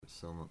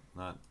so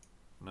not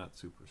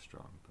super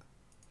strong. But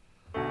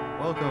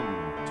welcome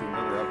to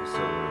another episode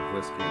of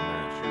Whiskey and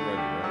Mash. You ready,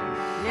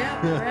 right?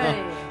 Yeah, ready.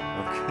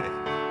 Okay,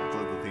 let's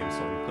let the theme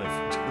song play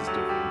for just a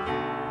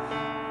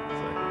few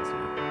seconds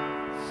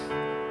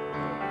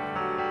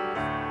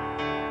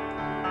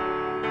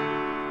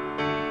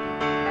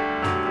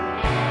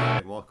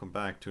here. Welcome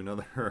back to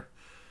another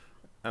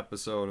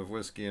episode of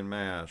Whiskey and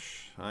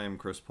Mash. I am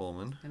Chris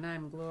Pullman. And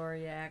I'm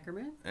Gloria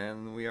Ackerman.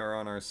 And we are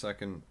on our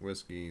second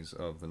whiskeys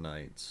of the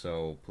night,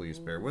 so please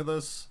bear with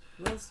us.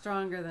 A little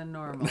stronger than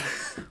normal.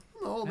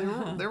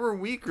 No, they were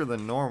weaker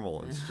than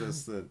normal. It's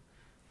just that,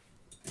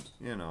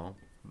 you know,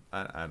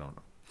 I don't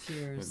know.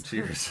 Cheers.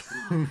 Cheers.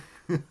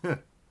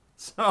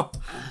 So,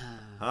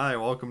 hi,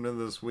 welcome to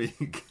this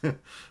week.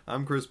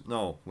 I'm Chris.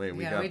 No, wait,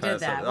 we got we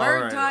past did that. that. We're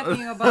All right.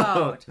 talking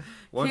about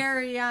What?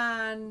 Carry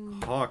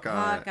On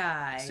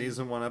Hawkeye.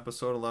 Season 1,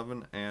 episode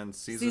 11, and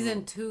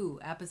Season 2,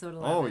 episode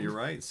 11. Oh, you're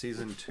right.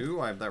 Season 2.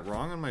 I have that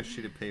wrong on my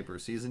sheet of paper.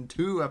 Season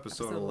 2,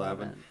 episode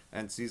 11,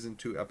 and Season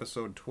 2,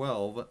 episode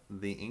 12,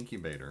 The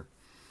Incubator.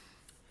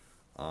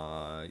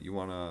 You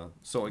want to...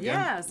 So, again,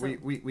 Yeah, so...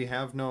 we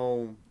have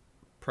no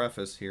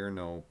preface here,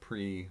 no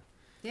pre...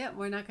 Yeah,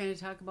 we're not going to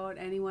talk about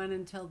anyone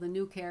until the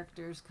new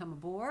characters come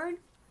aboard.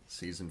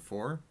 Season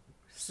 4.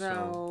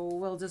 So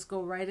we'll just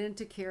go right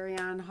into Carry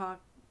On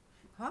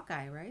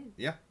Hawkeye, right?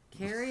 Yeah.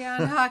 Carry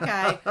On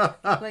Hawkeye.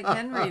 Like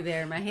Henry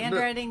there. My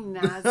handwriting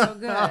not so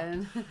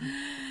good.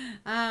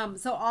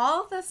 So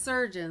all the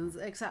surgeons,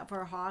 except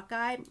for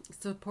Hawkeye,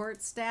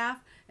 support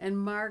staff, and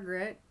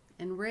Margaret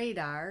and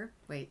Radar,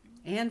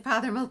 and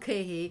Father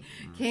Mulcahy,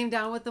 came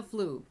down with the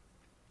flu.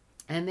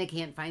 And they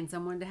can't find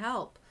someone to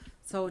help.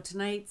 So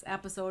tonight's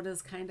episode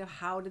is kind of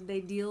how did they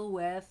deal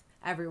with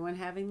everyone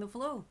having the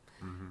flu,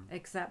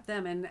 except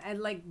them. And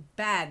like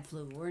bad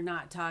flu. We're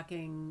not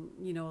talking,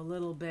 a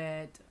little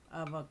bit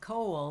of a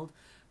cold,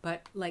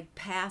 but like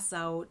pass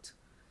out,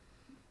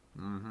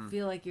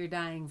 feel like you're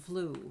dying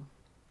flu.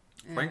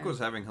 Frank was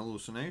having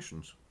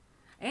hallucinations.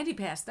 And he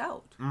passed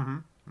out.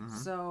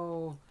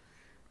 So,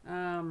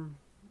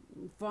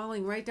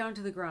 falling right down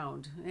to the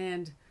ground.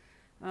 And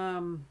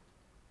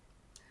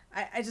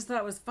I just thought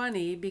it was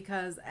funny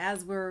because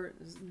as we're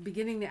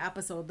beginning the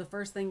episode, the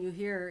first thing you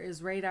hear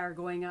is Radar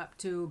going up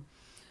to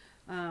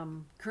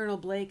Colonel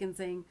Blake and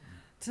saying,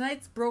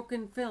 tonight's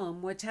broken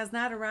film, which has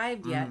not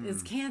arrived yet,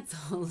 is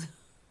canceled.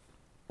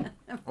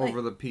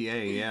 Over the PA,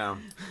 yeah.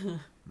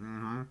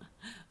 I'm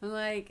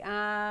like,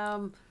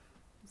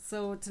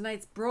 so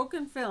tonight's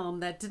broken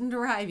film that didn't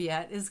arrive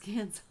yet is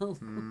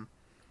canceled. Due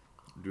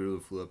to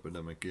the flu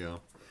epidemic, yeah.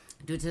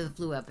 Due to the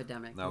flu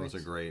epidemic. That was a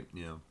great,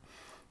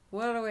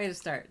 What a way to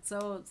start.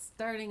 So,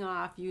 starting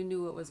off, you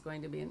knew it was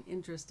going to be an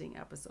interesting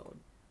episode.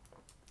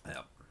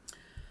 Yep.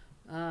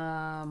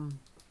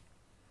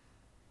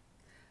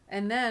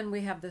 And then we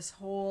have this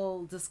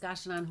whole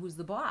discussion on who's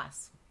the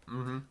boss.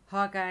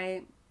 Hawkeye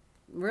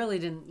really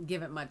didn't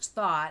give it much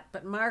thought,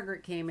 but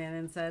Margaret came in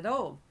and said,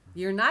 "Oh,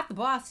 you're not the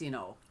boss, you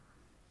know.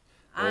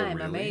 I'm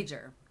really? a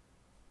major."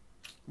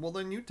 Well,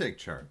 then you take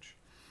charge.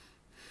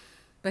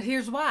 But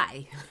here's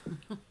why.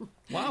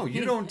 Wow,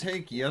 you don't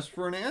take yes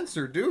for an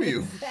answer, do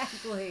you?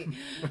 Exactly.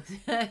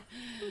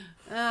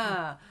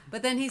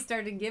 But then he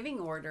started giving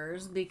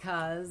orders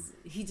because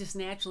he just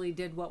naturally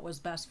did what was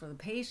best for the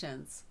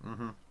patients.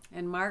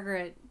 And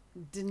Margaret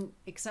didn't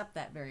accept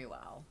that very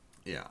well.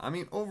 Yeah, I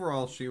mean,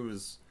 overall, she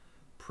was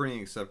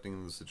pretty accepting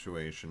of the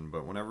situation,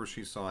 but whenever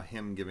she saw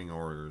him giving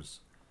orders,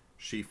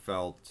 she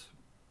felt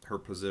her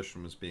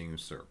position was being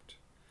usurped.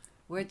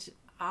 Which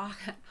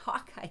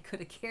Hawkeye could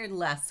have cared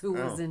less who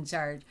was in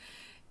charge.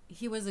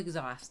 He was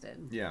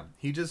exhausted. Yeah,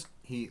 he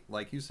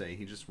like you say,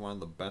 he just wanted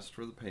the best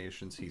for the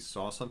patients. He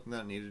saw something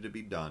that needed to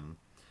be done,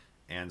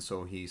 and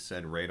so he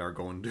said, Radar,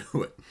 go and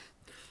do it.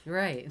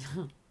 Right.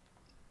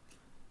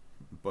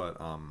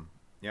 But,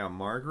 yeah,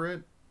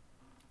 Margaret,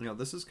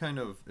 this is kind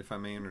of, if I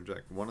may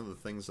interject, one of the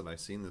things that I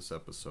see in this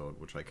episode,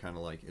 which I kind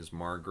of like, is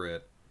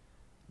Margaret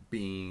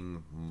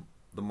being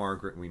the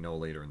Margaret we know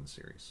later in the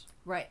series.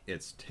 Right.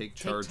 It's take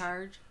charge. Take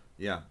charge.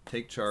 Yeah,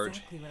 take charge.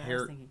 Exactly what hair,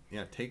 I was thinking.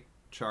 Yeah, take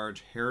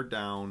charge, hair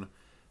down.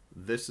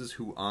 This is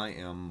who I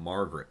am,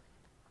 Margaret.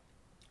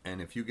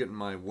 And if you get in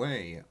my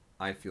way,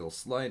 I feel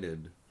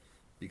slighted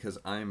because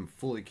I'm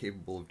fully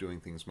capable of doing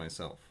things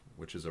myself,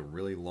 which is a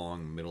really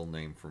long middle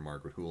name for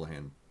Margaret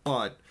Houlihan.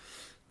 But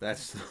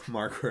that's the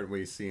Margaret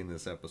we see in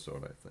this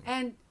episode, I think.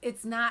 And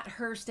it's not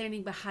her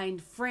standing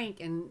behind Frank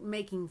and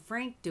making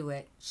Frank do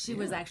it. She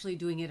was actually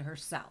doing it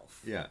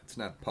herself. Yeah, it's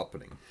not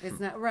puppeting.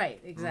 It's not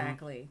right,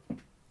 exactly.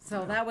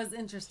 So that was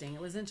interesting.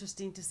 It was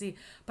interesting to see.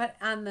 But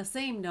on the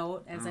same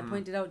note, as I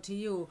pointed out to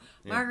you,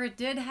 Margaret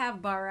did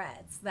have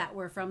barrettes that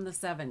were from the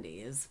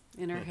 70s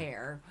in her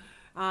hair.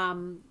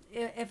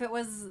 If it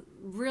was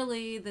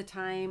really the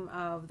time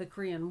of the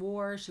Korean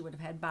War, she would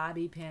have had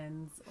bobby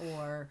pins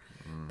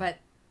but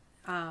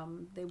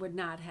they would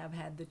not have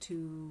had the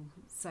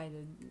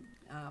two-sided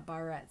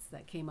barrettes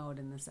that came out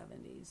in the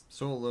 70s.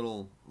 So a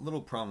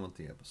little problem with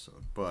the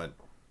episode, but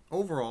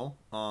overall,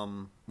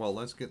 well,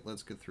 let's get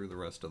through the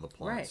rest of the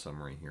plot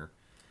summary here.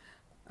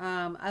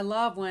 I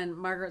love when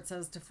Margaret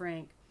says to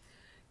Frank,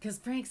 because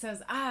Frank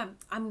says, I'm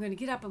going to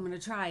get up, I'm going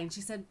to try. And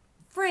she said,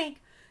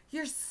 Frank,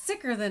 you're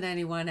sicker than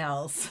anyone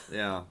else.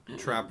 Yeah,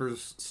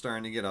 Trapper's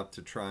starting to get up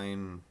to try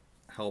and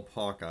help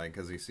Hawkeye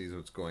because he sees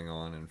what's going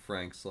on, and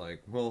Frank's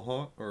like,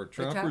 well,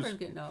 Trapper's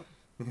getting up.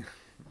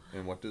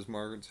 And what does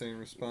Margaret say in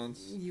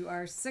response? You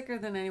are sicker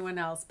than anyone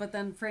else. But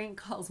then Frank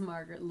calls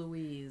Margaret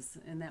Louise,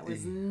 and that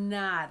was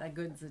not a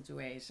good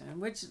situation,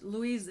 which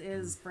Louise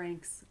is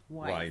Frank's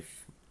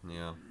wife.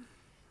 Yeah.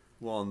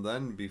 Well, and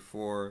then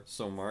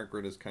so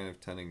Margaret is kind of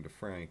tending to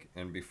Frank,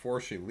 and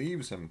before she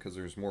leaves him, because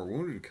there's more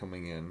wounded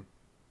coming in,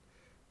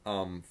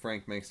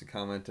 Frank makes a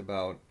comment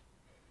about,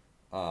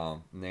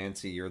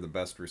 Nancy, you're the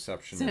best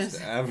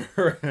receptionist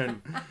ever,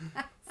 and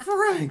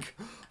Frank,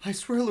 I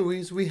swear,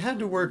 Louise, we had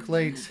to work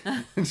late.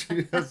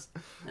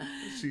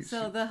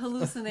 So the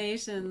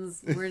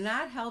hallucinations were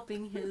not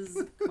helping his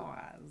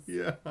cause.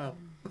 Yeah.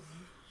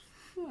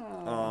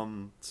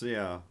 Oh. So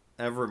yeah,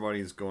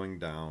 everybody's going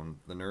down.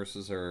 The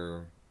nurses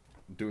are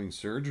doing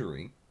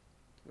surgery.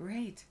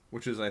 Right.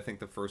 Which is, I think,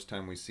 the first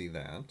time we see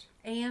that.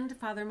 And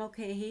Father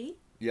Mulcahy.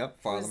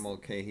 Yep, Father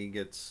Mulcahy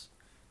gets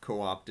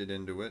co-opted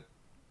into it.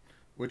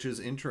 Which is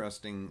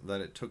interesting that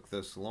it took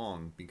this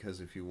long, because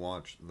if you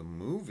watch the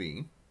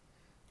movie,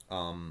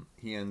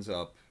 he ends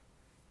up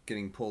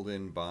getting pulled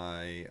in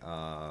by,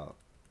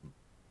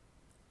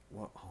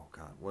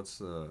 what's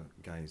the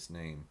guy's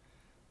name?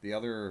 The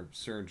other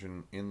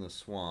surgeon in the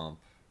swamp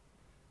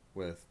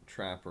with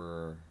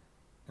Trapper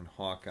and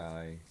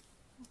Hawkeye.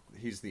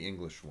 He's the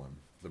English one,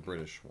 the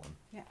British one.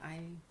 Yeah,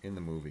 in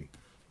the movie.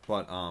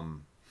 But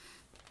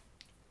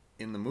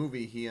in the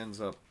movie, he ends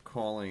up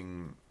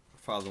calling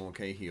Father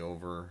Mulcahy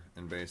over,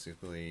 and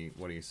basically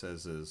what he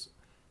says is,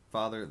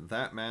 Father,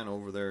 that man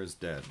over there is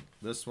dead.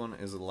 This one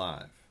is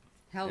alive.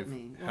 Help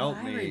me,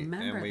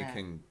 and we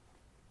can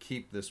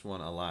keep this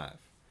one alive.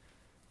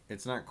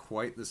 It's not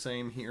quite the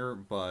same here,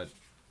 but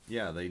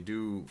yeah, they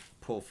do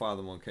pull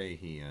Father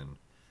Mulcahy in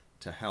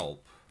to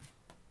help,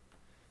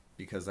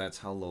 because that's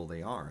how low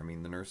they are. I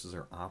mean, the nurses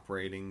are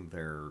operating,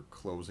 they're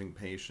closing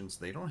patients.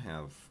 They don't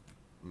have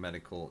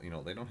medical,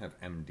 they don't have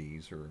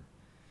MDs or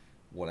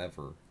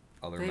whatever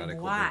other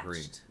medical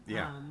degree.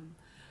 Yeah.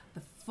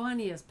 The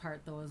funniest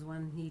part, though, is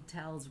when he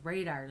tells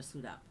Radar to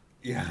suit up.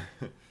 Yeah.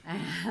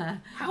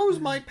 How is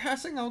my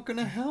passing out going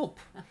to help?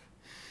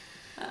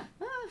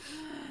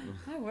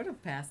 I would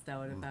have passed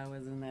out if I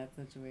was in that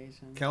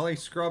situation. Kelly,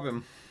 scrub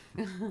him.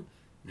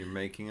 You're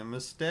making a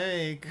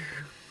mistake.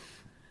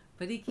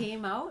 But he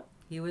came out.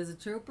 He was a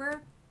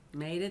trooper.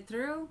 Made it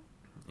through.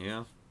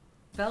 Yeah.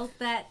 Felt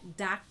that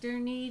doctor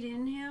need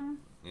in him.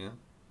 Yeah.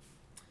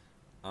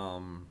 I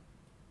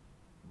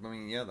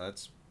mean, yeah,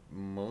 that's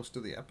most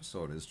of the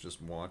episode is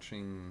just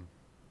watching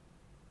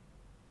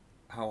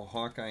how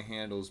Hawkeye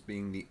handles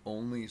being the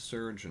only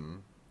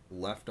surgeon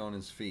left on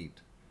his feet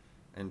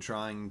and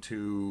trying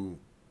to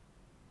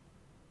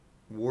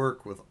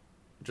work with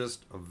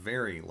just a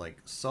very,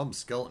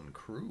 sub-skeleton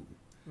crew.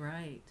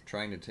 Right.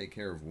 Trying to take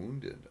care of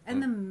wounded.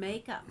 And the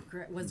makeup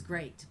was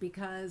great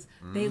because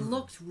they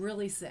looked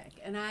really sick.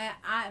 And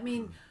I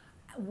mean,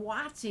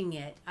 watching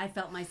it, I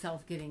felt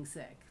myself getting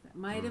sick. That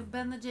might have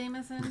been the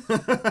Jameson.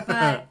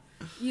 But,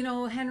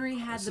 Henry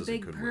had the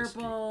big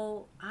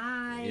purple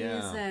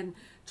eyes, and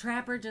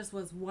Trapper just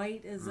was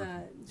white as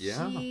a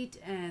sheet.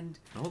 And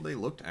they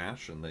looked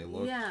ashen. They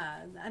looked...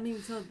 Yeah. I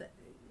mean, so...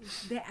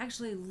 They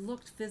actually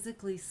looked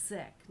physically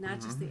sick.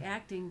 Not just the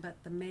acting, but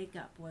the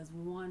makeup was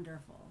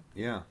wonderful.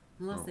 Yeah.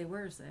 Unless they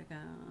were sick.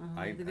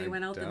 Maybe they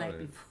went out the night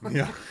before.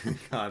 Yeah.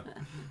 God.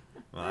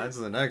 Well, that's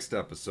the next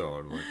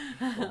episode.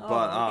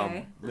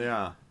 Okay.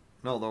 Yeah.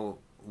 No, though,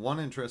 one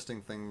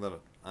interesting thing that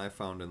I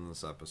found in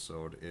this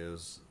episode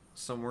is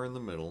somewhere in the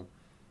middle,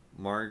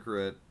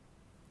 Margaret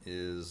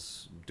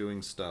is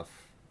doing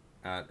stuff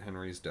at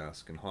Henry's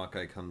desk, and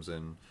Hawkeye comes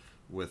in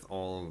with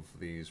all of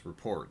these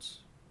reports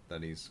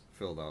that he's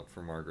filled out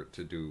for Margaret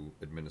to do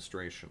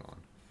administration on.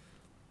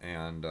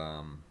 And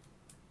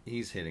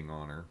he's hitting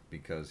on her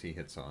because he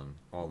hits on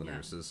all the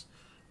nurses.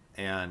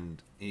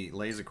 And he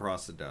lays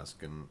across the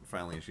desk, and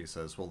finally she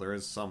says, well, there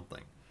is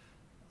something.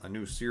 A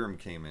new serum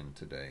came in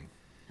today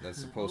that's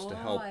supposed to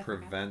help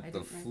prevent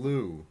the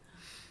flu.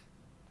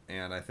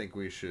 And I think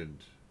we should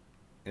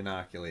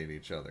inoculate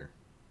each other.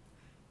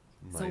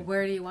 So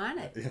where do you want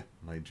it? Yeah,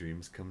 my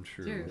dreams come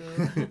true.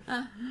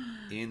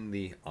 In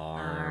the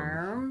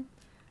arm.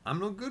 I'm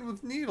no good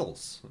with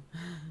needles.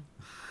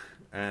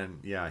 And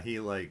yeah, he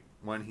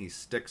when he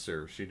sticks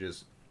her, she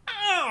just,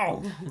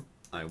 ow!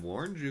 I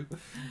warned you.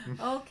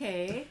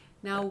 Okay,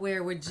 now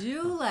where would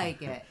you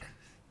like it?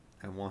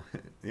 I want,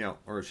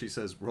 or she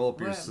says, roll up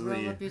your sleeve.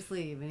 Roll up your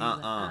sleeve. And he's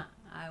like,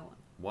 I want.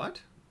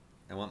 What?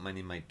 I want mine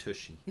in my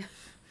tushy.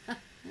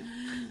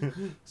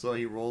 So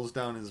he rolls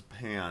down his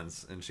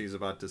pants, and she's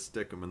about to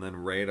stick him, and then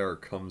Radar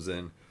comes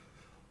in.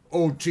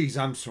 Oh, geez,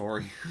 I'm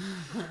sorry.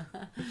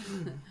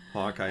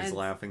 Hawkeye's and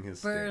laughing his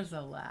Spurs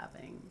are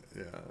laughing.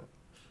 Yeah.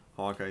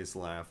 Hawkeye's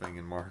laughing,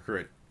 and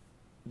Margaret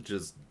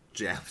just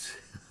jabs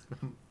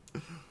him.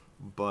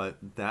 But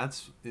that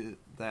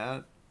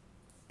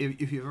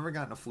if you've ever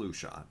gotten a flu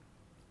shot,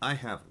 I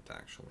haven't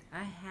actually.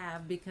 I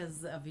have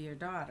because of your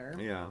daughter.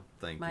 Yeah,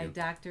 thank My you.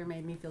 doctor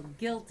made me feel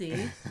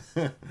guilty.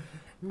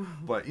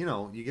 But, you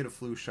know, you get a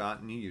flu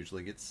shot and you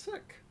usually get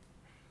sick.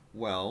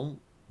 Well,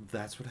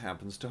 that's what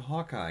happens to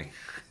Hawkeye.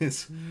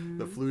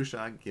 The flu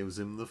shot gives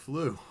him the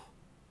flu.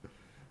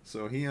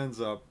 So he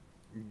ends up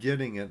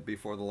getting it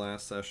before the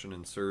last session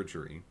in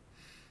surgery.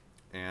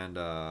 And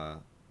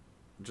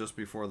just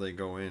before they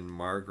go in,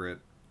 Margaret,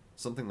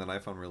 something that I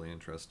found really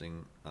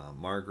interesting,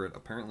 Margaret,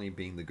 apparently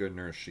being the good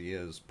nurse she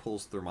is,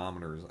 pulls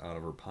thermometers out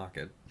of her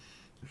pocket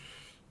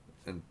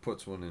and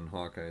puts one in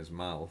Hawkeye's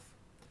mouth.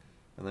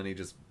 And then he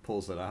just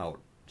pulls it out.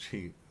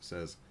 She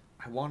says,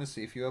 I want to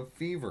see if you have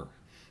fever.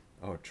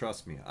 Oh,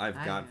 trust me, I've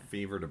got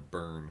fever to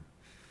burn.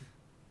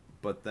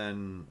 But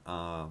then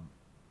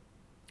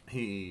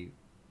he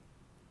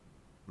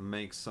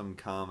makes some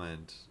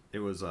comment. It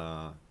was,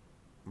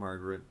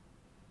 Margaret,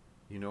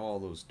 you know all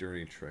those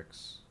dirty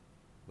tricks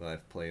that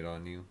I've played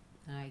on you?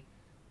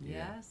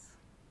 Yes.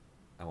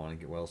 I want to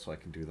get well so I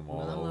can do them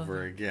all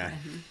over again.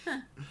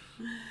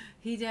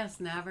 He just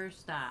never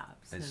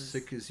stops. As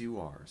sick as you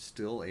are,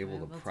 still able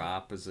to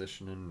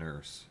proposition a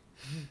nurse.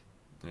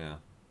 Yeah.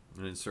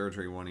 And in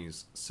surgery, when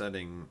he's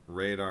setting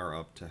Radar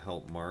up to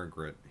help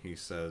Margaret, he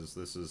says,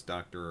 this is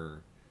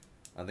Dr.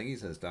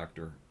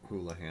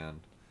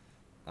 Houlihan,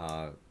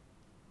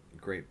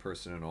 great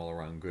person and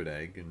all-around good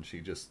egg. And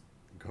she just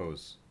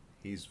goes,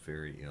 he's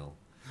very ill.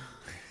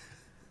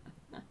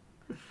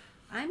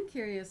 I'm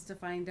curious to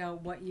find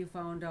out what you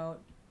found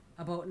out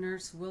about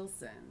Nurse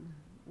Wilson.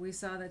 We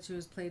saw that she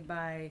was played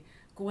by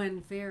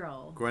Gwen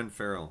Farrell. Gwen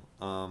Farrell.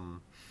 And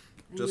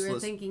you were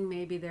thinking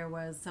maybe there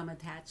was some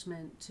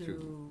attachment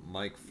to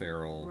Mike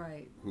Farrell,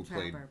 right, who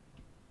Trapper.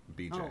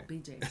 played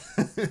BJ.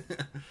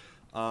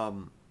 Oh,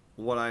 BJ.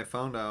 What I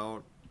found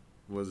out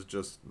was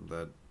just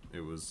that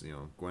it was, you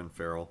know, Gwen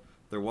Farrell.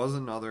 There was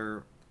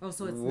another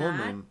so it's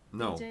woman.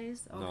 not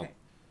BJ's? Okay.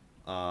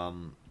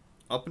 No.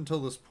 Up until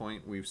this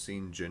point, we've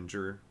seen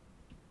Ginger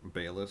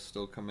Bayless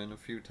still come in a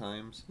few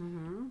times.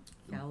 Mm-hmm.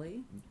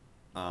 Kelly.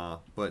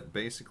 But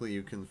basically,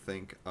 you can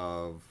think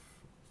of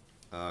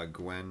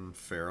Gwen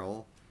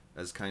Farrell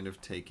as kind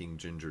of taking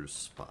Ginger's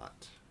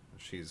spot.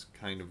 She's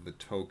kind of the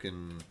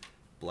token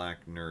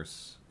black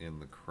nurse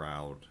in the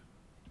crowd,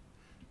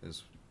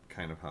 is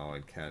kind of how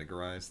I'd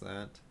categorize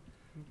that.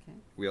 Okay.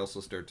 We also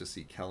start to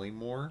see Kelly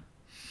more.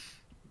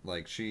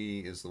 Like, she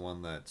is the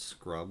one that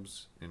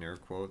scrubs, in air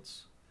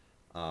quotes,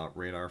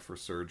 Radar for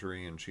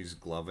surgery, and she's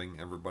gloving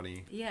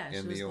everybody in the OR.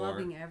 She was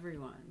gloving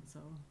everyone.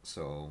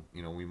 So,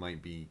 you know, we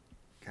might be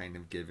kind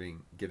of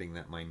getting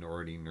that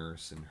minority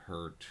nurse in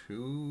her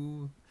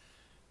too.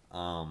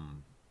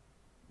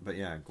 But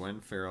yeah,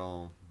 Gwen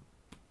Farrell,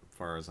 as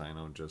far as I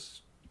know,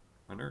 just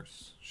a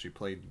nurse. She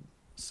played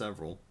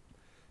several.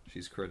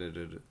 She's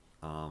credited,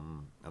 I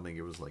think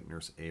it was like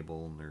Nurse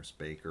Abel, Nurse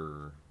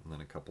Baker, and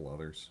then a couple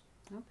others.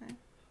 Okay.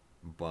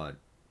 But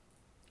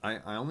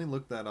I only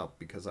looked that up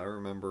because I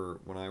remember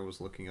when I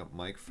was looking up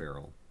Mike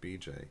Farrell,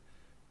 BJ,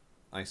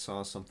 I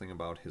saw something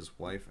about his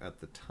wife at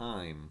the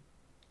time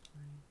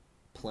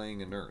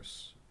playing a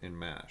nurse in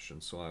MASH,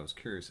 and so I was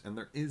curious. And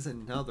there is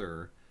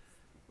another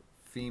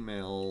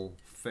female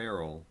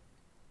Farrell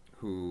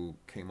who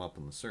came up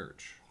in the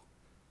search.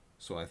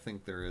 So I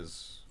think there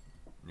is,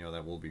 you know,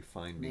 that we'll be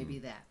finding. Maybe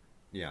that.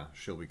 Yeah,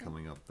 she'll be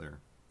coming up there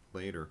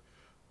later.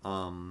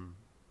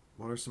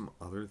 What are some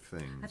other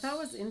things? I thought it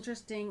was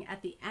interesting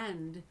at the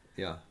end.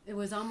 Yeah. It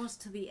was almost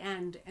to the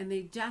end, and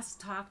they just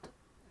talked,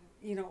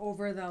 you know,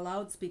 over the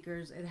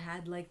loudspeakers. It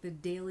had like the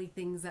daily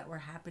things that were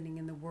happening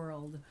in the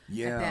world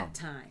at that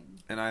time.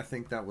 And I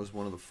think that was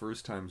one of the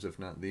first times, if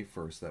not the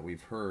first, that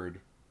we've heard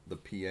the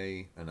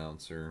PA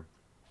announcer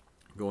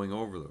going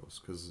over those,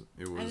 because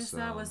it was. I just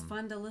thought it was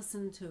fun to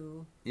listen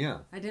to. Yeah.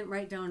 I didn't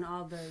write down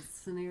all the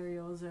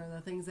scenarios or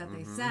the things that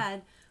they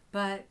said,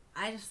 but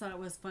I just thought it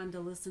was fun to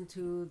listen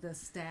to the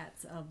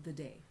stats of the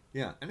day.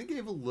 Yeah, and it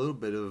gave a little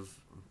bit of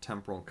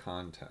temporal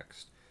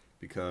context,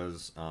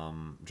 because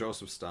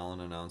Joseph Stalin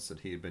announced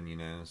that he had been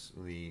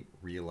unanimously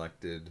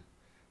reelected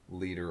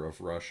leader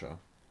of Russia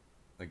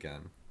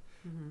again.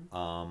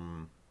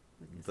 Mm-hmm.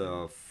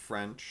 The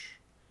French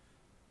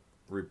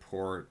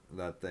report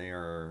that they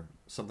are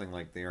something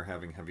like they are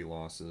having heavy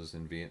losses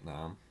in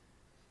Vietnam,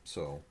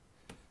 so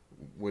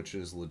which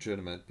is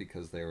legitimate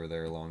because they were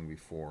there long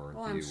before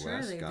the U.S.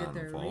 sure they got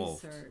did their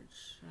involved.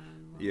 Research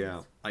on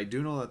Yeah, I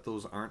do know that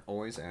those aren't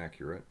always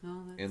accurate.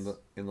 No,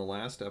 In the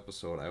last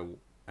episode,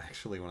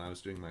 actually, when I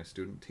was doing my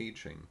student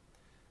teaching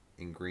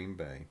in Green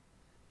Bay,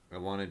 I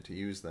wanted to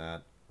use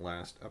that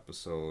last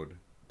episode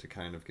to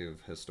kind of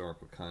give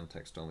historical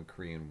context on the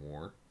Korean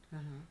War.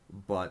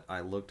 But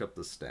I looked up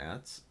the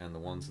stats, and the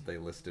ones that they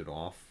listed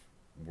off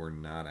were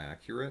not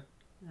accurate.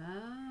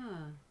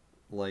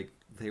 Like,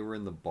 they were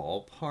in the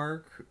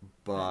ballpark,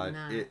 but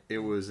it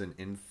was an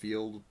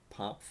infield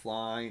pop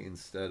fly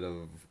instead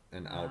of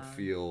an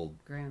outfield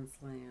grand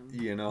slam.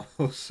 You know,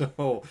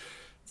 so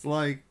it's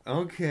like,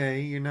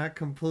 okay, you're not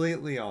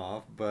completely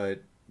off,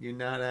 but you're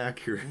not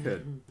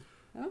accurate.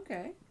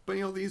 Okay. But,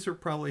 you know, these are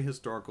probably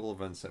historical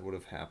events that would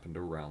have happened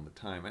around the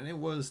time. And it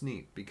was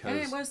neat because... And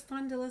it was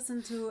fun to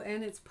listen to,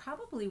 and it's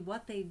probably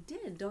what they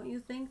did. Don't you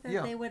think that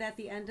Yeah. they would, at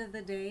the end of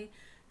the day,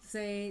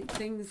 say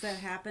things that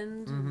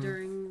happened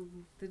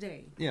during the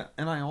day? Yeah,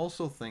 and I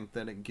also think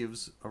that it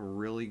gives a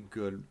really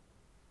good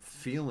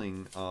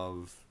feeling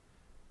of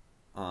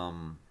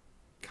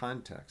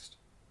context.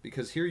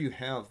 Because here you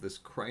have this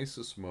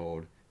crisis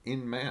mode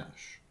in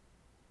MASH,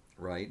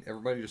 right?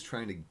 Everybody just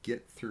trying to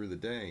get through the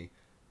day.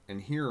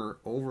 And here,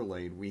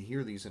 overlaid, we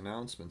hear these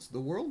announcements. The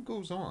world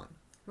goes on.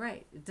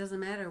 Right. It doesn't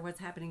matter what's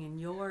happening in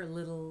your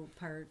little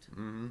part.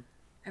 Mm-hmm.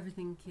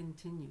 Everything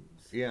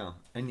continues. Yeah,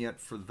 and yet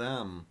for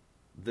them,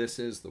 this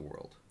is the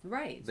world.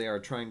 Right. They are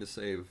trying to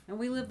save And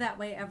we live that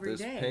way every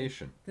this day.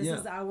 patient. This Yeah.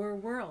 is our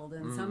world,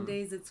 and some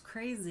days it's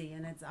crazy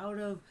and it's out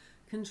of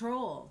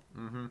control.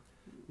 Mm-hmm.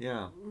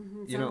 Yeah.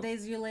 Some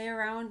days you lay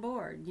around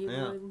bored.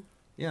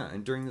 Yeah,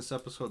 and during this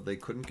episode, they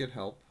couldn't get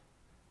help.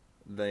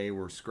 They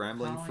were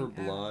scrambling for Calling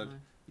blood.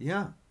 everyone.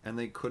 Yeah, and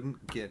they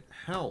couldn't get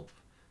help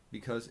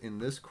because in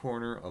this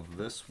corner of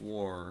this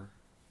war,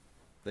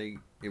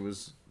 it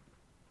was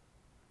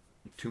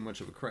too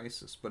much of a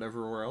crisis. But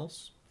everywhere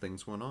else,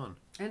 things went on.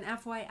 And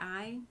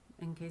FYI,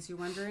 in case you're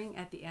wondering,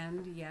 at the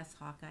end, yes,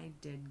 Hawkeye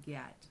did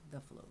get the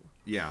flu.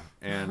 Yeah,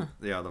 and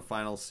the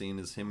final scene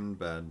is him in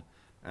bed,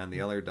 and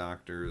the other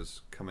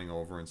doctors coming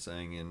over and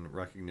saying, in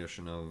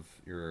recognition of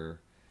your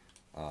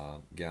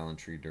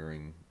gallantry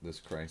during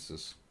this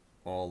crisis,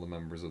 all the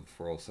members of the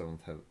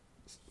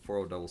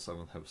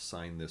 407th have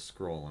signed this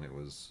scroll, and it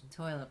was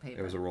Toilet paper.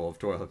 It was a roll of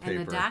toilet paper.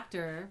 And the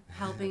doctor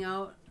helping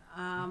out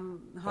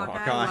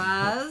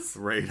Hawkeye was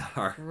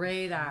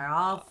Radar,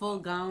 all full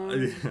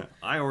gown.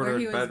 I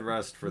ordered bed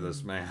rest for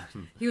this man.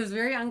 He was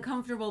very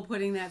uncomfortable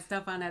putting that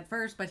stuff on at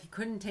first, but he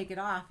couldn't take it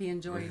off. He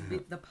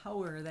enjoyed the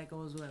power that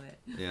goes with it.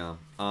 Yeah.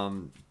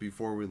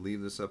 Before we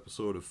leave this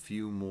episode, a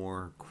few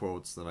more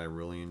quotes that I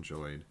really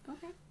enjoyed.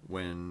 Okay.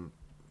 When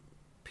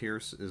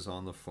Pierce is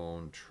on the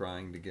phone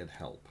trying to get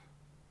help,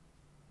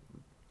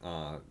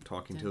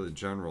 talking to the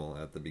general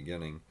at the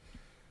beginning,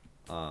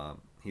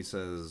 he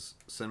says,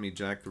 "Send me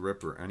Jack the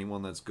Ripper,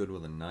 anyone that's good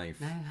with a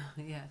knife."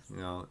 Yes. You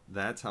know,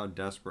 that's how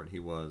desperate he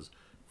was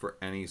for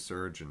any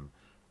surgeon.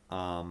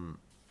 A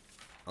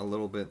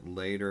little bit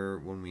later,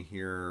 when we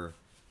hear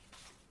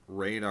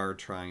Radar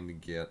trying to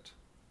get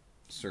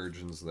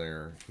surgeons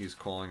there, he's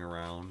calling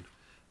around.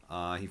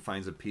 He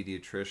finds a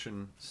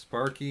pediatrician.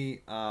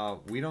 Sparky,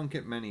 we don't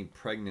get many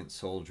pregnant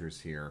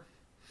soldiers here.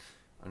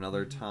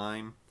 Another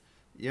time,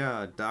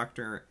 yeah,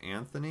 Dr.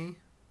 Anthony,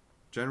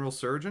 general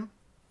surgeon.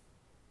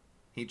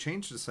 He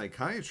changed to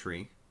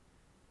psychiatry.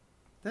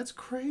 That's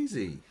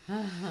crazy.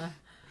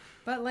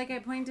 But like I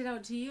pointed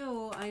out to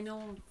you, I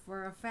know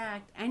for a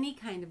fact any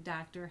kind of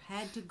doctor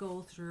had to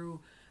go through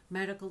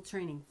medical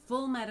training,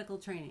 full medical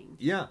training.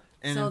 Yeah,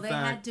 and so in they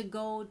fact, had to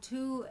go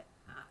to,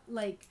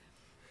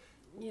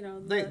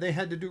 they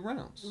had to do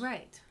rounds.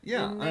 Right.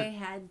 Yeah, And they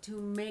had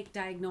to make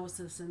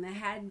diagnosis, and they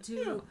had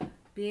to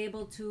be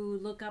able to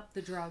look up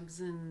the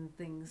drugs and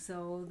things.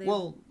 So they.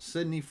 Well,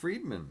 Sidney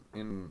Friedman,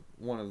 in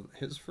one of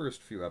his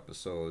first few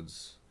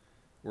episodes,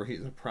 where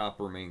he's a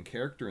proper main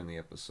character in the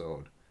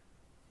episode,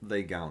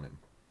 they gown him.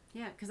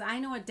 Yeah, because I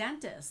know a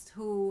dentist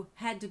who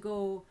had to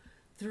go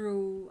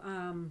through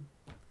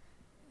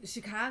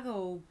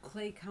Chicago,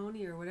 Clay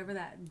County, or whatever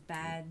that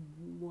bad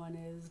one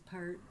is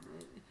part,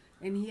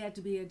 and he had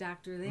to be a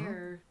doctor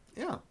there.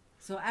 Yeah.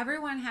 So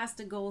everyone has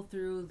to go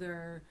through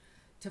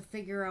to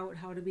figure out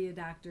how to be a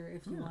doctor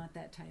if you want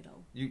that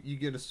title. You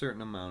get a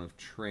certain amount of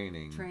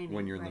training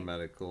when you're in the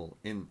medical,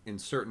 in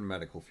certain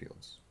medical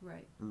fields.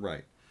 Right.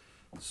 Right.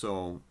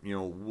 So,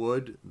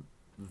 would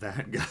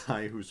that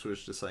guy who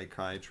switched to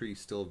psychiatry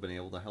still have been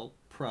able to help?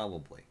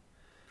 Probably.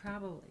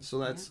 So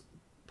that's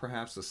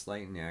perhaps a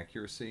slight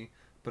inaccuracy,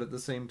 but at the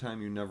same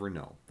time, you never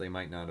know. They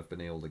might not have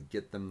been able to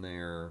get them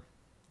there,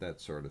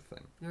 that sort of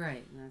thing.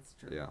 Right, that's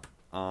true. Yeah.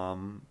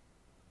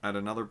 At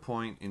another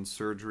point in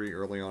surgery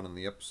early on in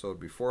the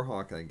episode, before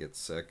Hawkeye gets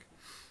sick,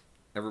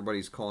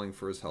 everybody's calling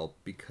for his help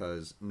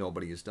because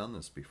nobody has done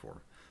this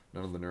before.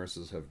 None of the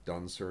nurses have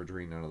done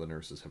surgery. None of the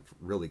nurses have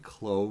really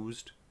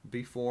closed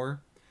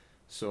before.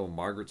 So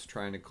Margaret's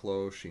trying to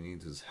close. She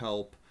needs his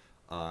help.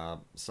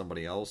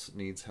 Somebody else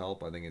needs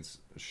help. I think it's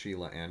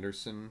Sheila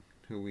Anderson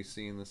who we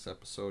see in this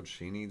episode.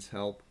 She needs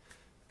help.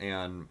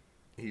 And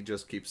he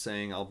just keeps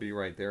saying, "I'll be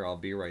right there. I'll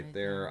be right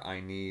there. I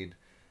need,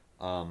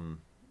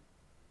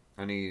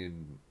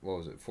 what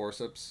was it,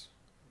 forceps?"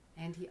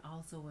 And he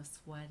also was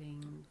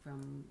sweating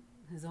from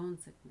his own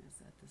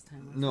sickness at this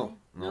time, wasn't No,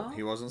 he? no,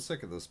 he wasn't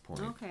sick at this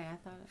point. Okay, I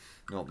thought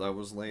No, that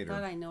was later.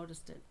 I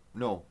noticed it.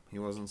 No, he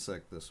wasn't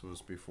sick. This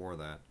was before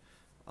that.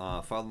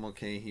 Father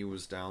Mulcahy, he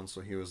was down, so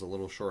he was a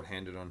little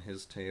short-handed on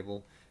his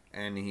table,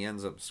 and he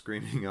ends up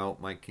screaming out,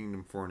 "My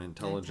kingdom for an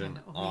intelligent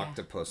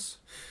octopus."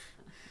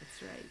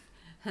 That's right.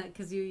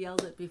 Because you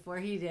yelled it before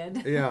he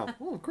did. Yeah,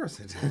 well, of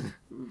course I did.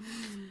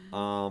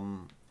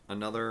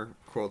 Another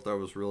quote that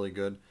was really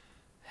good.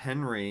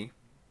 Henry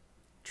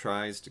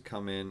tries to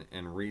come in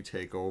and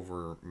retake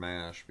over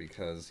MASH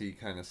because he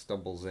kind of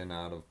stumbles in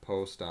out of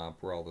post-op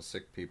where all the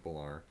sick people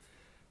are,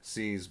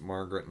 sees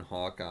Margaret and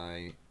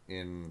Hawkeye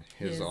in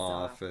his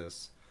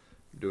office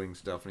doing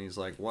stuff, and he's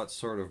like, what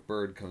sort of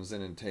bird comes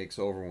in and takes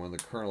over when the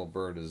colonel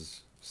bird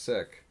is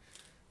sick?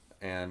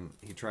 And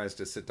he tries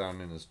to sit down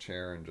in his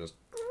chair and just...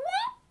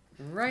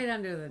 Right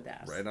under the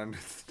desk. Right under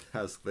the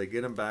desk. They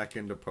get him back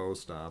into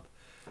post-op,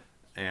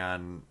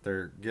 and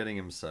they're getting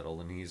him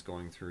settled, and he's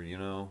going through, you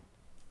know,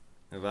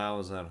 if I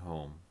was at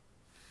home,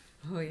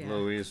 oh, yeah.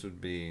 Louise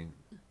would be...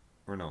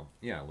 Or no.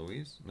 Yeah,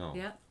 Louise? No.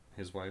 Yep.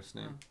 His wife's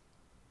name? Oh.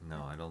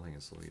 No, I don't think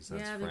it's Louise.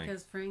 That's yeah, Frank.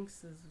 because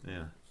Frank's is...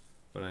 Yeah.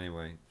 But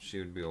anyway, she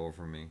would be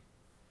over me.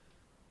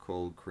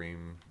 Cold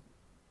cream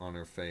on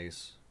her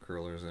face,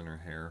 curlers in her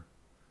hair.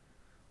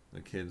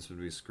 The kids would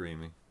be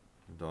screaming.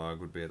 The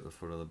dog would be at the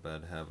foot of the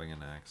bed having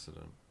an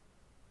accident.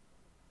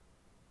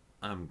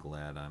 I'm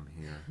glad I'm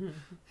here.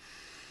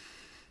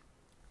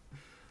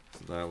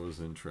 So that was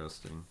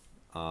interesting.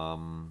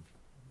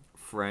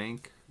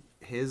 Frank,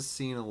 his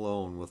scene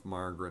alone with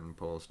Margaret in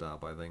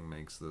post-op, I think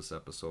makes this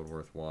episode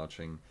worth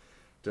watching.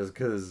 Just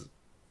because,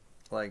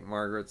 like,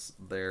 Margaret's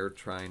there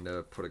trying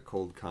to put a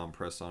cold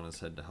compress on his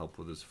head to help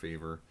with his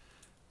fever.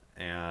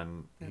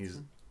 And he's,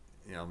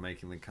 you know,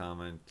 making the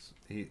comment.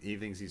 He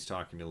thinks he's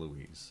talking to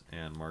Louise.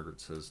 And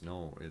Margaret says,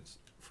 no, it's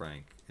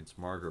Frank. It's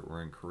Margaret.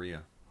 We're in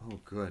Korea. Oh,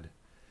 good.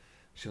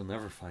 She'll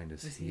never find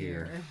us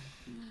here.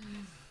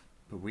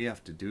 But we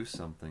have to do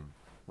something.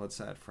 What's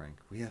that, Frank?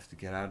 We have to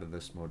get out of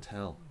this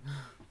motel.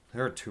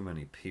 There are too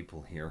many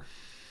people here.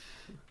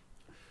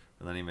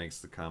 And then he makes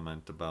the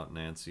comment about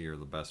Nancy, you're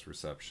the best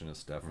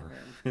receptionist ever.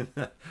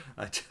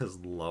 I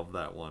just love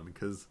that one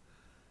because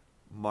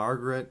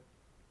Margaret,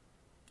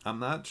 I'm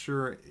not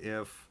sure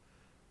if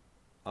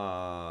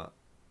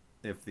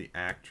the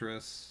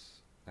actress,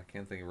 I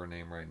can't think of her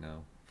name right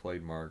now,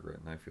 played Margaret,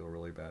 and I feel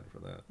really bad for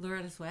that.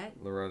 Loretta Swett?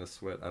 Loretta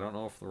Swett. I don't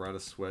know if Loretta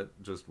Swett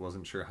just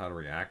wasn't sure how to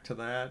react to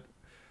that,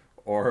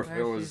 or if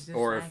it was,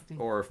 or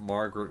if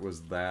Margaret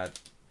was that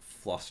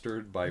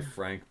flustered by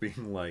Frank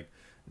being like,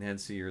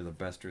 Nancy, you're the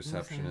best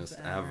receptionist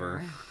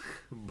ever.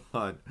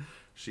 But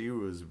she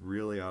was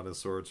really out of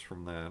sorts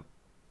from that.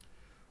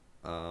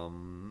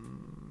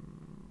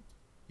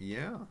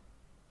 Yeah.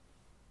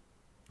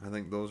 I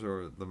think those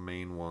are the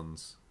main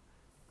ones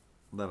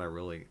that I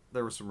really...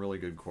 There were some really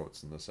good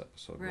quotes in this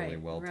episode. Right, really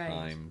well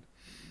timed.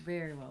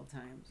 Very well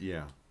timed.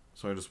 Yeah.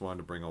 So I just wanted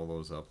to bring all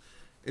those up.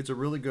 It's a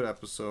really good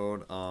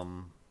episode.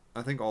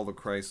 I think all the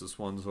crisis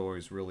ones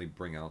always really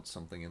bring out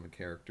something in the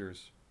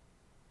characters.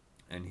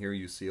 And here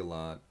you see a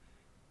lot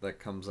that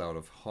comes out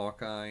of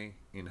Hawkeye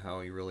in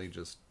how he really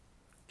just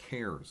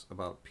cares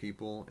about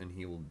people and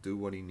he will do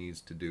what he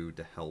needs to do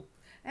to help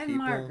and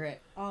people.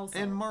 Margaret also.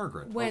 And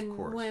Margaret, of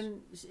course.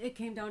 When it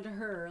came down to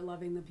her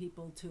loving the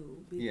people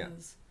too. Because, yeah.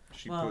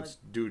 She puts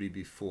duty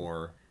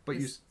before. But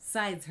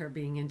besides her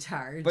being in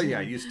charge. But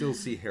yeah, you still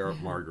see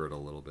Margaret a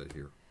little bit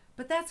here.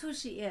 But that's who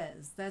she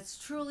is. That's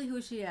truly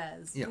who she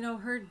is. Yeah. You know,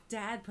 her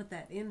dad put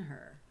that in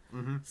her.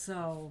 Mm-hmm.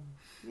 So,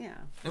 yeah.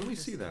 And we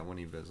see that when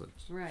he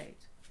visits. Right.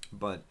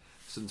 But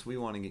since we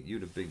want to get you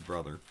to Big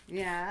Brother.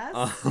 Yes.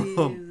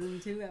 Season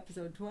 2,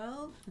 episode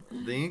 12.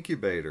 The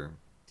incubator.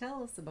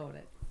 Tell us about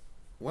it.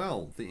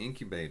 Well, the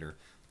incubator.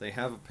 They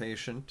have a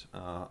patient.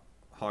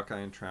 Hawkeye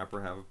and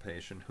Trapper have a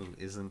patient who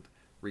isn't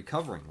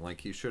recovering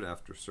like he should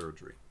after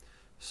surgery.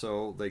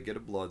 So they get a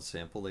blood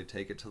sample, they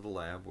take it to the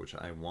lab, which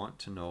I want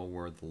to know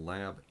where the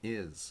lab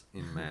is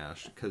in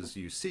MASH, because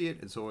you see it,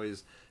 it's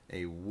always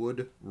a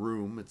wood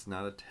room, it's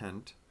not a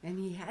tent. And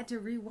he had to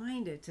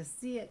rewind it to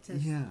see it.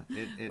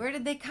 Where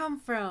did they come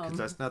from? Because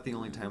that's not the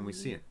only time we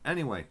see it.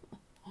 Anyway,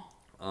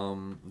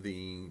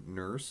 the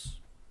nurse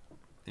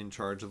in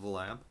charge of the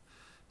lab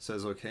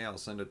says, okay, I'll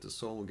send it to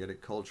Seoul, get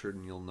it cultured,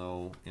 and you'll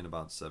know in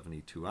about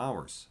 72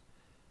 hours.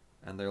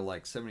 And they're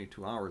like,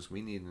 72 hours,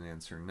 we need an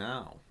answer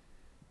now.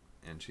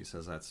 And she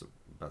says, that's the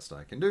best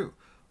I can do.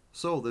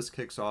 So this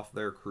kicks off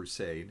their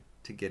crusade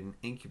to get an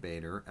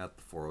incubator at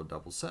the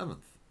 4077th.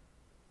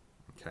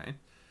 Okay.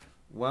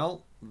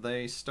 Well,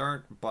 they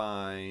start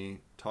by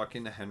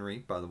talking to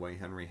Henry. By the way,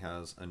 Henry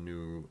has a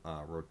new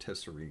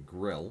rotisserie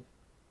grill.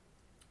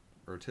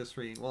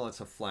 Rotisserie, well,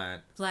 it's a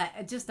flat...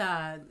 just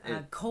a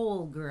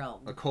coal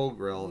grill. A coal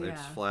grill. Yeah.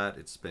 It's flat.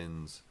 It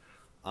spins.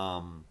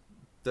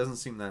 Doesn't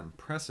seem that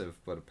impressive,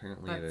 but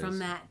apparently it is. But from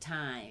that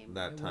time.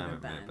 That time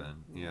it may have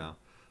been, yeah.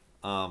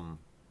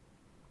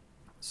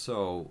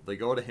 So they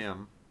go to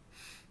him.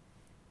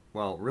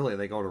 Well, really,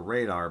 they go to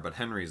Radar, but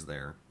Henry's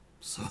there.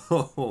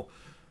 So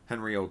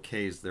Henry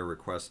okays their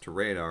request to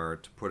Radar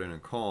to put in a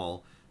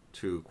call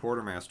to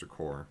Quartermaster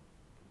Corps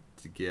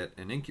to get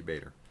an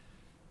incubator.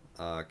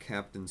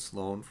 Captain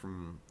Sloan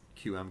from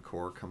QM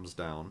Corps comes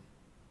down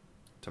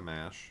to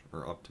MASH,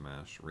 or up to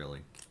MASH,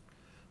 really,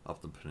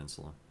 up the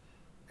peninsula,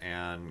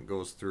 and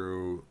goes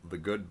through the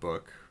good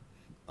book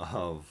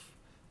of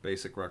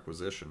basic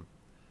requisition.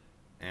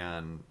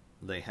 And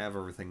they have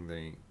everything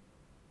they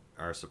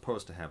are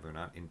supposed to have. They're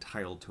not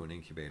entitled to an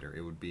incubator. It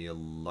would be a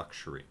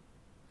luxury.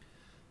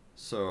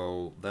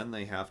 So then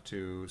they have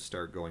to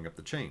start going up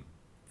the chain.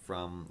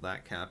 From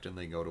that captain,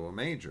 they go to a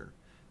major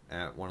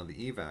at one of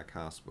the evac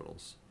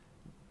hospitals.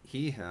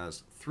 He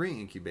has 3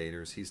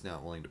 incubators. He's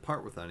not willing to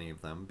part with any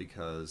of them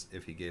because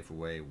if he gave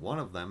away one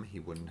of them, he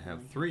wouldn't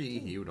have 3.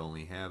 He would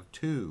only have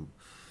 2.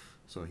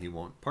 So he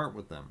won't part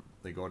with them.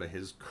 They go to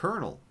his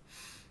colonel,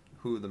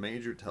 who the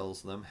major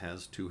tells them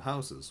has 2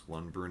 houses,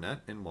 one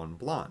brunette and one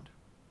blonde.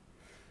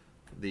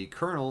 The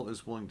colonel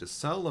is willing to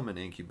sell them an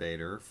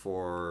incubator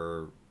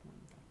for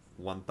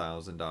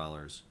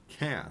 $1,000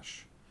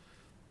 cash.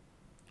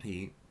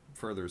 He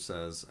further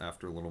says,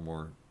 after a little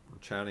more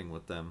chatting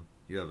with them,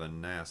 you have a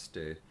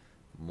nasty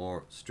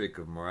streak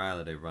of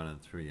morality running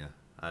through you.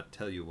 I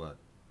tell you what,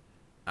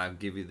 I'll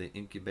give you the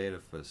incubator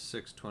for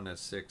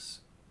 $626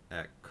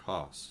 at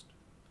cost,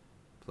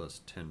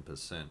 plus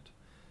 10%.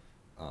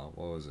 What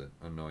was it?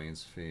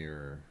 Annoyance fee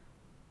or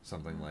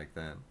something like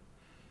that.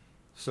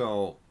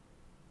 So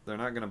they're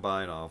not going to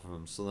buy it off of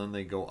him. So then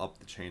they go up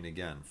the chain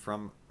again,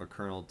 from a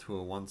colonel to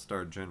a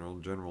 1-star general,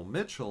 General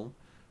Mitchell,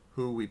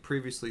 who we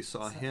previously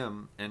saw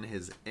him and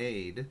his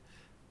aide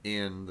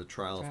in the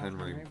trial of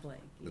Henry Blake.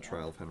 The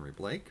trial of Henry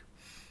Blake.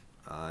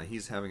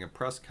 He's having a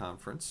press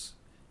conference,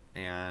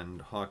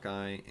 and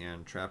Hawkeye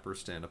and Trapper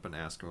stand up and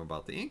ask him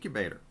about the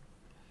incubator.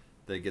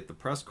 They get the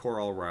press corps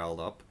all riled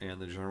up,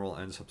 and the general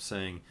ends up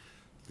saying,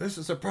 "This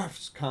is a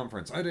press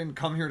conference. I didn't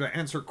come here to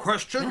answer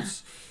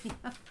questions."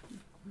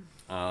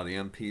 The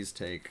MPs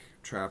take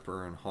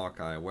Trapper and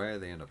Hawkeye away.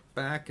 They end up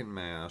back in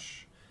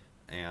MASH,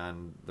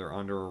 and they're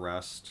under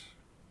arrest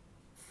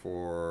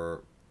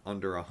for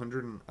under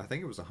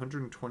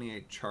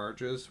 128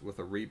 charges with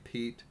a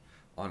repeat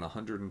on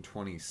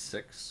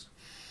 126.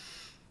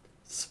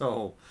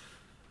 So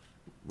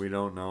we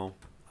don't know.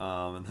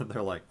 And then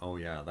they're like, "Oh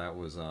yeah, that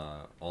was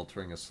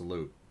altering a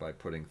salute by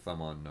putting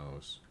thumb on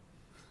nose."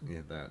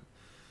 Yeah, that.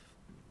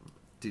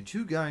 Did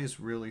you guys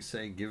really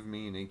say give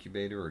me an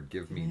incubator or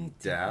give me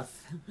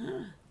death?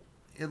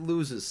 It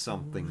loses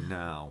something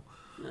now.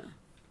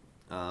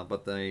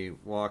 But they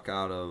walk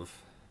out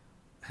of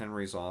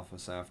Henry's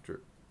office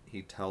after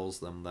he tells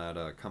them that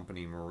a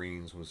company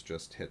Marines was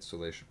just hit, so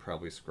they should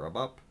probably scrub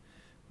up.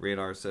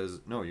 Radar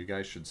says, "No, you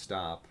guys should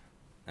stop."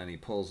 And he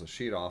pulls a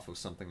sheet off of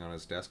something on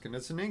his desk, and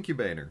it's an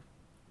incubator.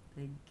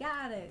 They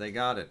got it. They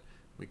got it.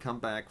 We come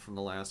back from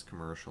the last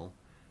commercial,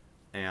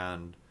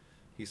 and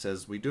he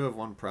says, "We do have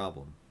one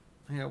problem."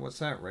 Yeah, what's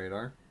that,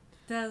 Radar?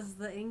 Does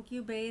the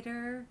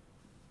incubator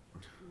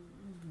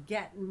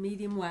get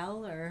medium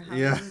well, or how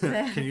Yeah. does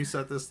it? Can you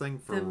set this thing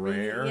for The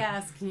rare?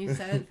 yes, can you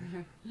set it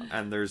for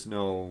And there's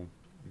no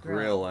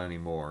grill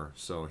anymore,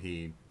 so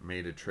he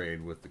made a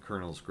trade with the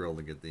Colonel's Grill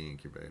to get the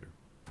incubator.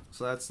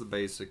 So that's the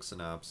basic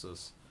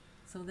synopsis.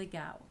 So they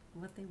got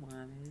what they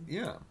wanted.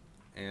 Yeah,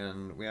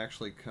 and we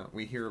actually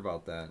we hear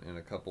about that in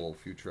a couple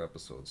future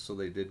episodes. So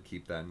they did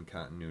keep that in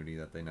continuity,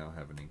 that they now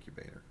have an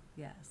incubator.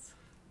 Yes.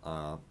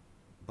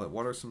 But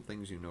what are some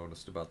things you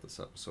noticed about this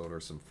episode, or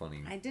some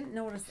funny? I didn't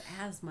notice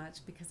as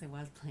much because I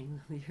was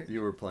playing with your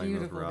You were playing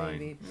with beautiful Ryan.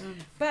 baby.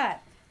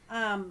 But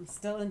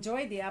still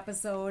enjoyed the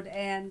episode.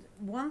 And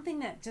one thing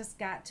that just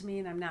got to me,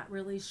 and I'm not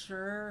really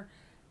sure,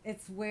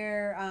 it's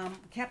where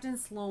Captain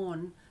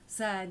Sloan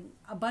said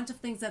a bunch of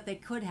things that they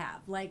could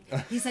have. Like,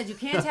 he said you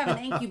can't have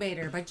an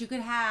incubator, but you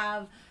could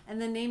have,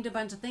 and then named a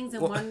bunch of things,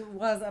 and one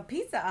was a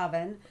pizza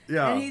oven.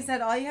 Yeah. And he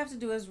said all you have to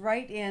do is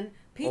write in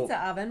pizza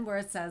oven where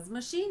it says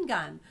machine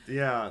gun.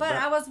 Yeah. But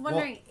I was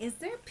wondering, is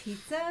there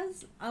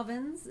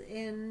ovens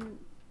in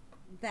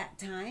that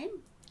time?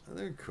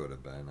 There could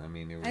have been. I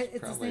mean, it was It's the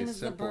probably same as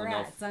the simple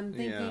enough. barrettes. I'm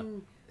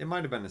thinking, It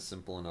might have been a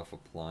simple enough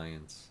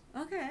appliance.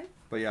 okay.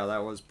 But yeah,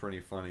 that was pretty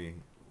funny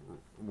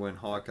when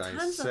Hawkeye Tons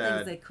of things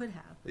said, they could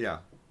have. yeah,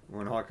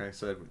 when Hawkeye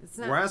said, It's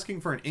not- we're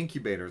asking for an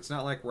incubator. It's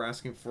not like we're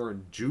asking for a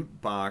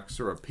jute box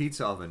or a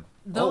pizza oven.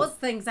 Those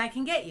things I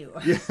can get you.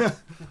 Yeah.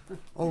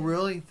 Oh,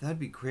 really? That'd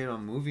be great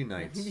on movie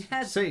nights.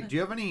 Yes. Say, do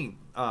you have any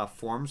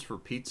forms for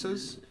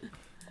pizzas?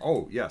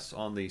 Oh, yes.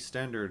 On the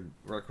standard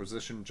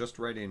requisition, just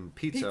write in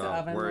pizza, Pizza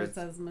oven where where it it's,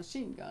 says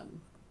machine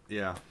gun.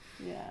 yeah.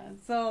 Yeah.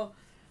 So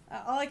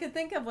all I could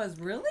think of was,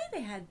 really?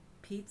 They had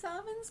pizza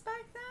ovens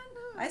back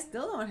then? I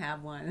still don't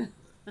have one.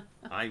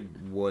 I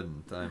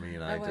wouldn't. I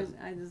mean,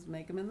 I just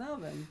make them in the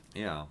oven.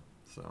 yeah.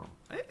 So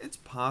it's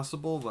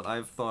possible, but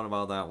I've thought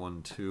about that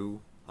one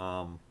too.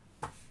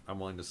 I'm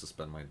willing to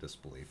suspend my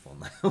disbelief on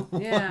that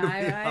one. Yeah, to be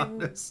I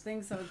honest.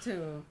 think so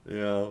too.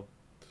 Yeah.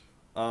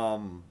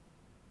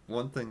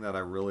 One thing that I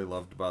really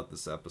loved about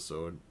this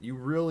episode, you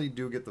really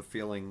do get the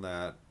feeling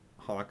that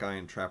Hawkeye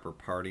and Trapper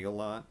party a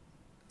lot.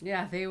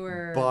 Yeah, they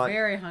were But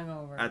very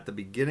hungover. At the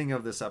beginning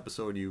of this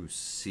episode, you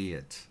see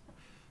it.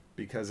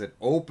 Because it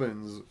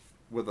opens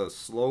with a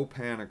slow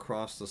pan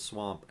across the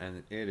swamp,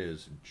 and it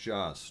is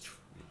just...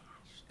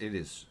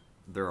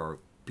 There are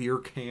beer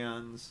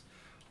cans.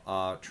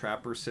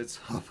 Trapper sits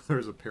up.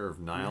 There's a pair of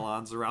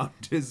nylons around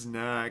his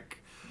neck.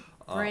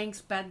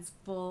 Frank's bed's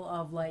full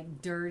of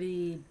like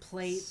dirty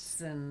plates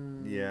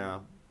and Yeah.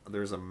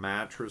 There's a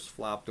mattress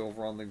flopped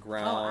over on the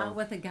ground.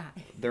 with a guy.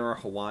 There are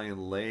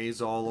Hawaiian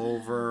lays all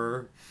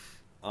over.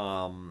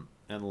 And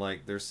and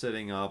like they're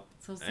sitting up.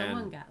 So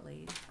someone and, got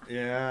laid.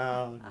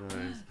 Yeah,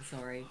 nice.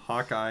 Sorry.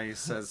 Hawkeye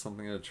says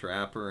something to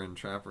Trapper, and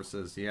Trapper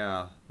says,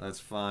 "Yeah, that's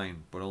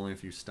fine, but only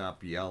if you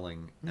stop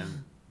yelling."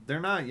 And they're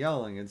not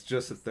yelling; it's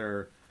just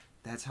that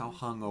that's how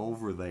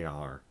hungover they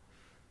are.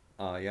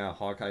 Yeah,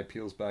 Hawkeye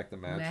peels back the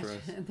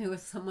mattress. And there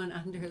was someone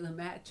under the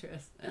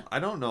mattress. I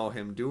don't know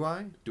him, do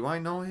I? Do I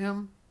know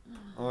him?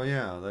 Oh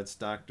yeah, that's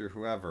Dr.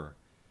 Whoever.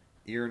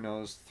 Ear,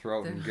 nose,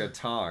 throat, and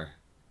guitar.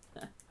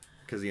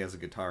 Because he has a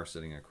guitar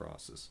sitting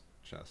across his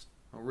chest.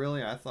 Oh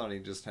really? I thought he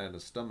just had a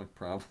stomach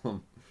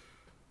problem.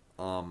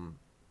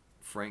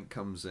 Frank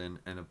comes in,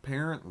 and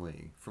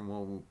apparently, from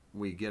what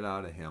we get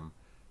out of him,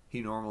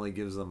 he normally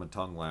gives them a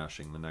tongue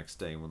lashing the next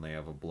day when they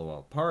have a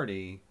blowout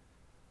party.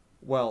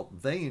 Well,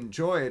 they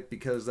enjoy it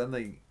because then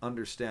they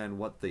understand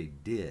what they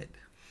did.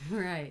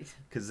 Right.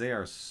 Because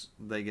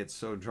they get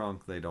so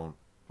drunk they don't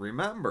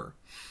remember.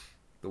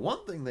 The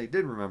one thing they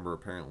did remember,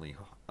 apparently,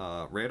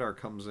 Radar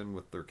comes in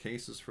with their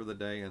cases for the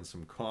day and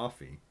some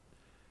coffee.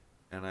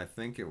 And I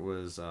think it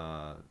was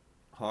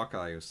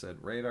Hawkeye who said,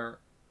 "Radar,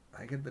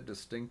 I get the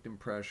distinct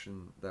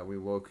impression that we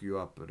woke you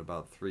up at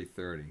about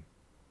 3:30.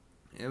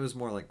 It was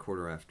more like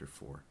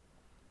 4:15.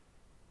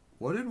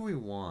 What did we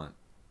want?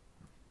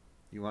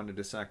 You wanted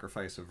to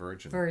sacrifice a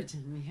virgin."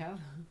 Virgin, yeah.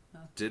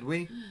 Did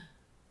we?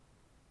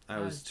 I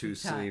was too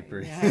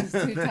sleepy. Yeah, I was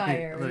too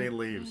tired. And then he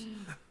leaves.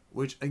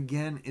 Which,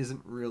 again,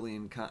 isn't really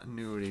in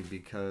continuity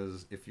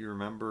because if you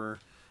remember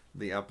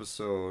the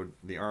episode,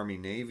 the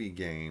Army-Navy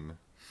game,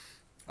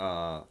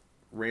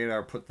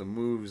 Radar put the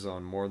moves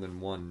on more than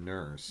one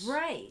nurse.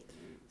 Right.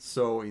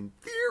 So, in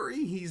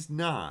theory, he's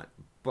not.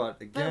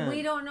 But, again... But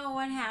we don't know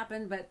what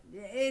happened, but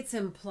it's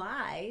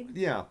implied.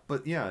 Yeah,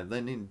 but yeah,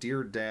 then in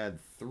Dear Dad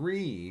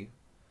 3...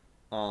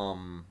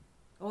 Oh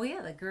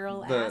yeah, the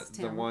girl the, asked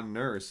him. The one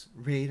nurse,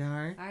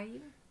 "Radar,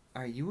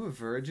 Are you a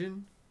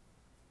virgin?"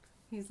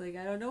 He's like,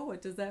 "I don't know.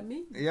 What does that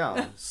mean?"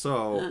 Yeah,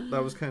 so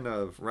that was kind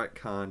of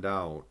retconned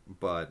out,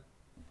 but,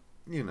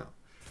 you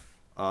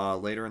know.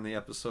 Later in the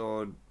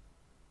episode,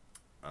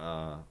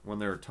 when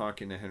they were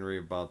talking to Henry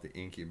about the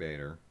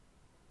incubator,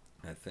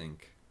 I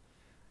think,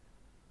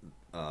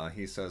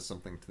 he says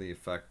something to the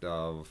effect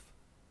of...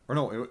 Or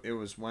no, it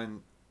was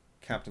when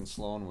Captain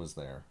Sloan was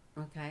there.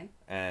 Okay.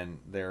 And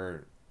they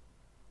were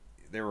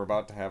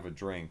about to have a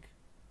drink,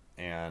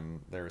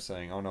 and they were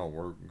saying, "Oh no,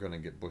 we're gonna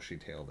get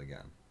bushy-tailed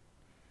again,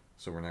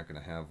 so we're not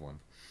gonna have one."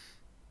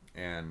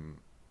 And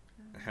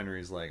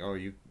Henry's like, "Oh,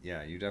 you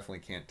definitely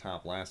can't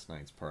top last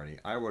night's party.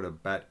 I would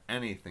have bet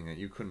anything that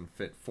you couldn't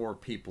fit 4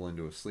 people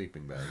into a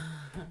sleeping bag."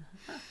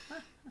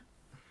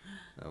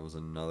 That was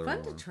another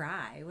fun one. to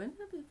try. Wouldn't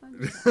that be fun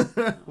to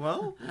try?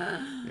 Well,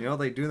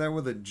 they do that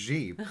with a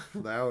Jeep.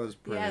 That was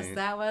pretty... Yes,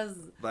 that was...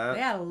 They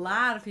had a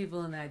lot of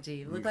people in that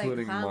Jeep. Looked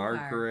including like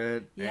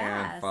Margaret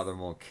yes. and Father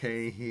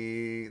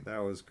Mulcahy. That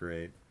was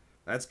great.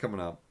 That's coming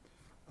up.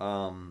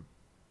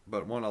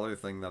 But one other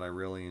thing that I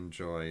really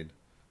enjoyed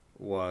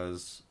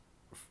was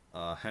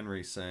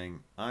Henry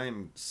saying,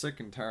 "I'm sick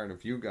and tired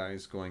of you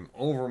guys going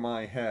over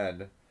my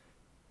head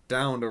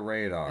down to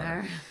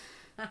Radar."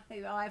 Oh,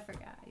 I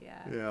forgot.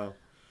 Yeah. Yeah.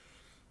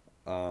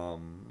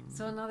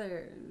 So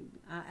another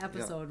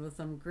episode with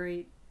some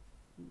great,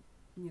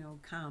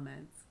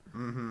 comments.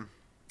 Mm-hmm.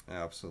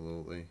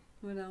 Absolutely.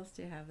 What else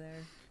do you have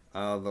there?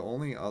 The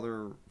only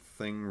other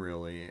thing,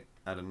 really,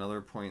 at another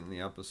point in the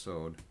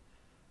episode,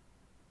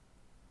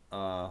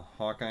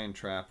 Hawkeye and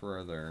Trapper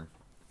are there,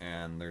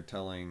 and they're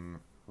telling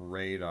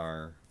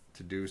Radar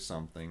to do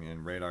something,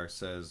 and Radar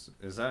says,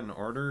 "Is that an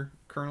order,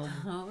 Colonel?"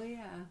 Oh,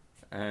 yeah.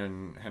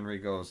 And Henry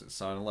goes, "It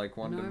sounded like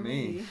one to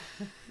me."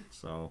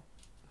 So,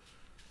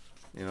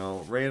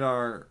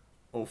 Radar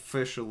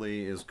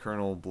officially is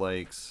Colonel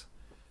Blake's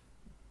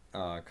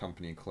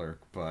company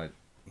clerk, but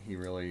he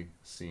really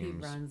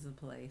seems... He runs the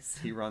place.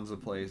 He runs the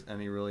place,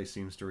 and he really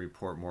seems to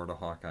report more to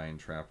Hawkeye and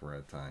Trapper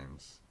at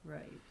times.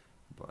 Right.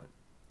 But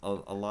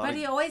a lot But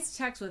he always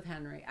checks with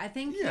Henry. I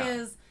think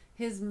Yeah.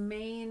 his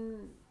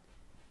main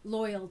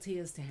loyalty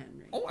is to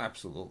Henry. Oh,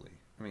 absolutely.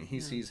 I mean,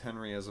 he sees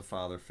Henry as a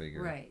father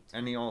figure. Right.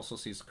 And he also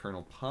sees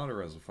Colonel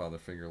Potter as a father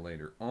figure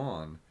later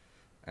on,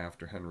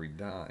 after Henry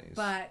dies.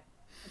 But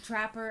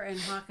Trapper and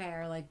Hawkeye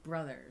are like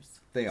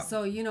brothers. They are.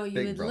 So, you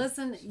Big would brothers.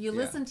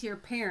 listen to your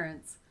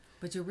parents,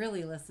 but you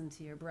really listen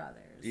to your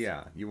brothers.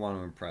 Yeah, you want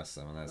to impress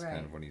them, and that's kind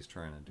Right. of what he's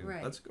trying to do.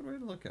 Right. That's a good way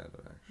to look at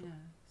it, actually. Yeah,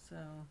 so...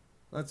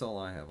 That's all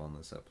I have on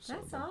this episode.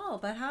 That's though. all.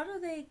 But how do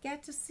they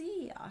get to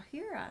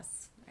hear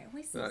us? I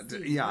always say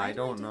see. Yeah, Why I do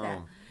don't do know.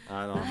 that?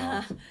 I don't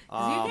know.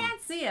 'Cause you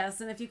can't see us,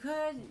 and if you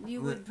could,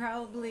 you would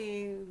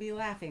probably be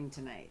laughing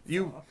tonight.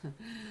 So.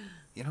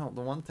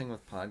 The one thing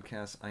with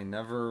podcasts, I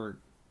never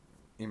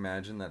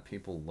imagine that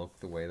people look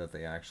the way that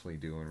they actually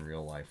do in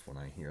real life when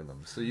I hear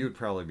them. So you'd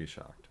probably be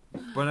shocked.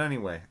 But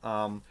anyway,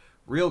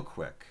 real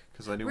quick,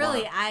 because I do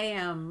Really, want... I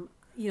am,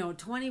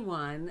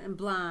 21 and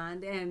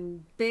blonde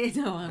and big.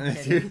 No, I'm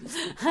kidding.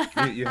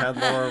 you had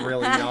Laura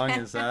really young,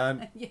 is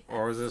that? Yes.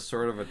 Or is this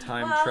sort of a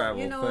time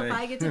travel thing? If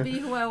I get to be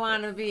who I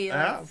want to be.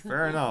 Yeah,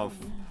 fair enough.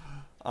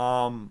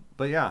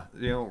 But yeah,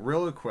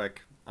 really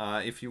quick,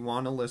 If you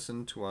want to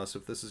listen to us,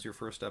 if this is your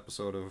first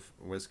episode of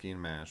Whiskey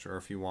and Mash, or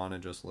if you want to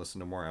just listen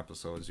to more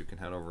episodes, you can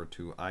head over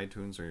to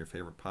iTunes or your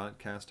favorite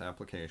podcast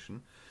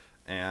application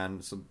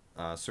and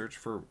search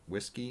for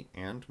Whiskey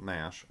and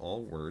Mash,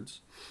 all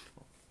words,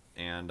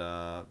 and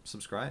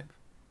subscribe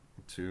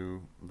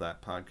to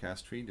that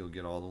podcast feed. You'll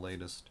get all the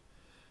latest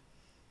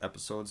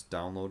episodes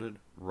downloaded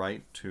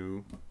right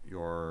to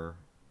your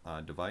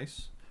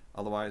device.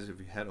 Otherwise, if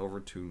you head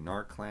over to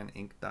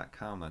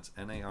narclaninc.com, that's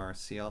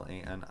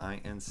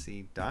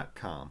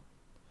narclaninc.com,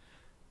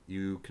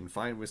 you can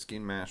find Whiskey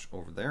and Mash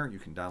over there. You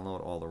can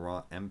download all the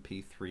raw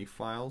MP3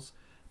 files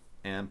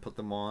and put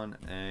them on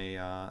a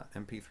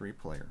MP3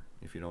 player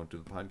if you don't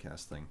do the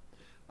podcast thing.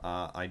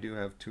 I do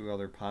have 2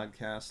 other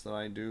podcasts that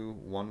I do.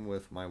 One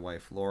with my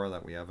wife Laura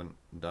that we haven't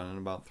done in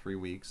about 3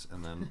 weeks,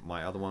 and then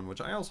my other one, which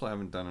I also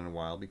haven't done in a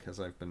while because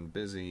I've been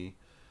busy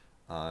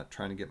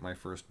trying to get my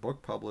first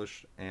book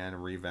published and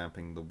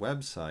revamping the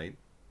website.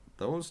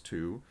 Those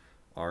 2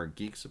 are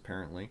Geeks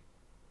Apparently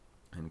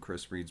and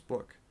Chris Reed's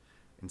book.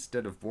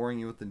 Instead of boring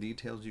you with the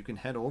details, you can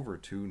head over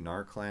to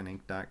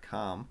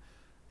narclaninc.com,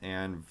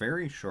 and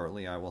very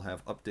shortly I will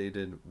have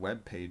updated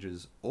web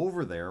pages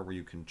over there where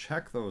you can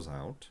check those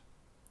out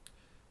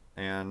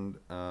and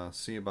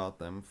see about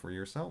them for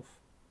yourself.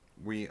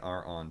 We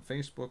are on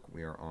Facebook.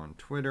 We are on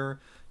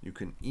Twitter. You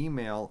can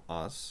email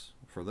us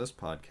for this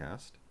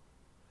podcast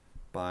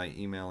by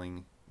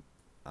emailing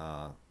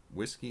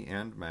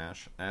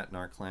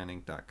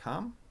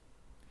whiskeyandmash@narclaninc.com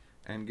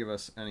and give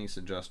us any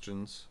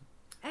suggestions.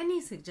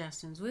 Any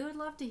suggestions. We would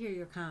love to hear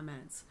your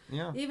comments.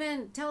 Yeah.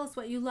 Even tell us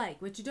what you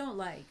like, what you don't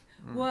like,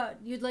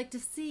 what you'd like to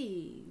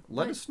see.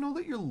 Let us know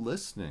that you're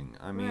listening.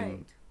 I mean,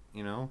 Right.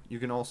 you know, you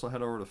can also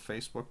head over to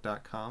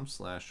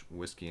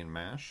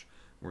facebook.com/whiskeyandmash.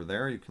 We're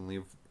there. You can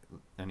leave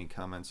any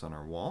comments on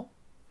our wall.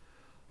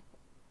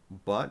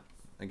 But,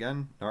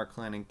 again,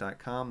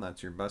 narclaninc.com,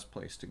 that's your best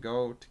place to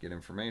go to get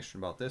information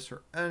about this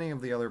or any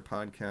of the other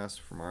podcasts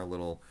from our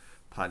little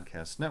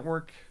podcast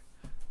network.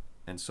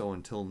 And so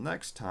until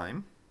next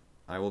time,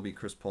 I will be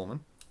Chris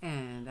Pullman.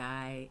 And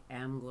I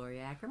am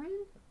Gloria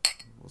Ackerman.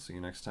 We'll see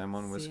you next time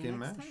on Whiskey and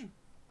Mash. Time.